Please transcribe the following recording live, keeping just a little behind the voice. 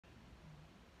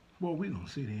Boy, we gonna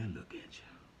sit here and look at you.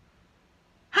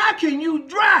 How can you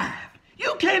drive?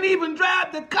 You can't even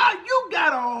drive the car. You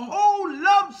got a whole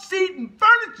love seat and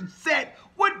furniture set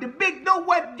with the big, know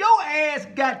what? Your ass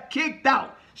got kicked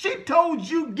out. She told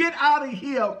you get out of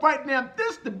here right now.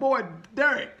 This the boy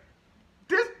Derek.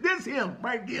 This him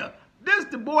right here. This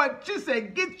the boy. She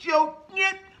said get your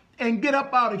shit and get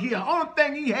up out of here. Only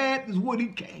thing he had is what he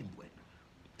came with.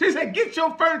 She said, get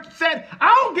your furniture set. I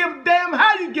don't give a damn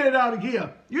how you get it out of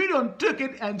here. You done took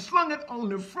it and slung it on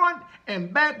the front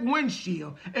and back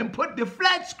windshield and put the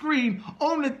flat screen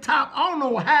on the top. I don't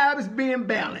know how it's being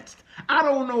balanced. I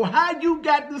don't know how you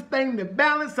got this thing to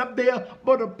balance up there,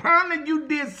 but apparently you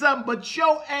did something, but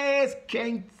your ass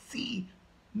can't see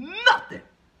nothing.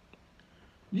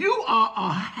 You are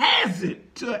a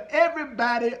hazard to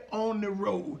everybody on the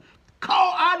road.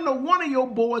 I know one of your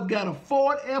boys got a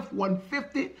Ford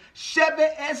F-150 Chevy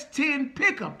S10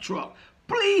 pickup truck.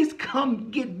 Please come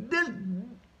get this.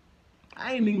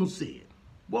 I ain't even gonna say it.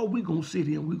 Boy, we gonna sit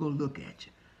here and we gonna look at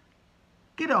you.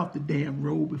 Get off the damn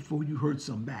road before you hurt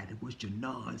somebody with your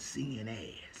non-seeing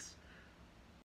ass.